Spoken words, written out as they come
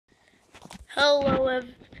Hello,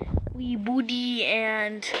 everybody,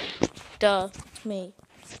 and it's me.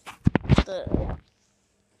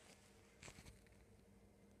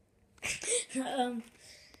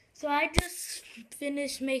 So I just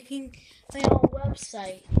finished making my own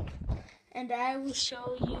website, and I will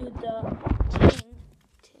show you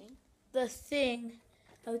the thing,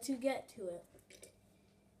 how to get to it.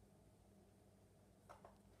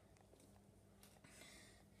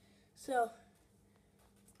 So,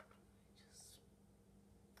 just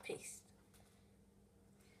paste.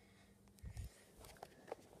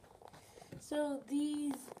 So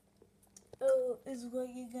these is what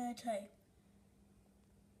you're gonna type.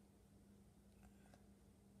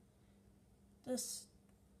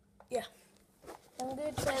 I'm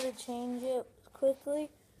gonna try to change it quickly.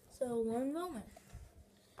 So one moment.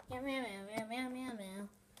 Meow meow meow meow meow meow meow.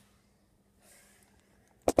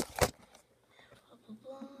 Blah blah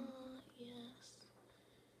blah. Yes.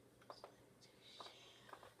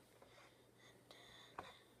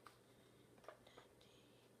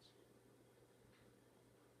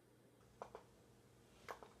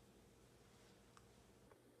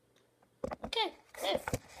 Okay, good.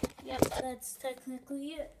 Yep, that's technically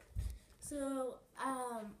it. So,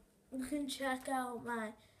 you can check out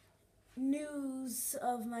my news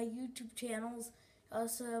of my YouTube channels. I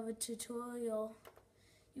also have a tutorial.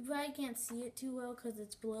 You probably can't see it too well because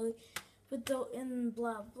it's blurry. But though in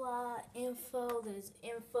blah blah info, there's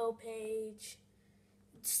info page.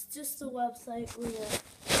 It's just a website where,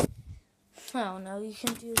 I don't know, you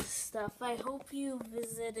can do stuff. I hope you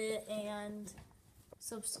visit it and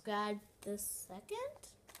subscribe this second.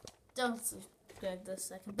 Don't subscribe this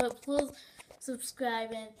second, but please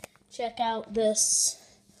subscribe and check out this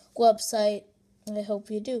website. I hope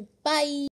you do. Bye!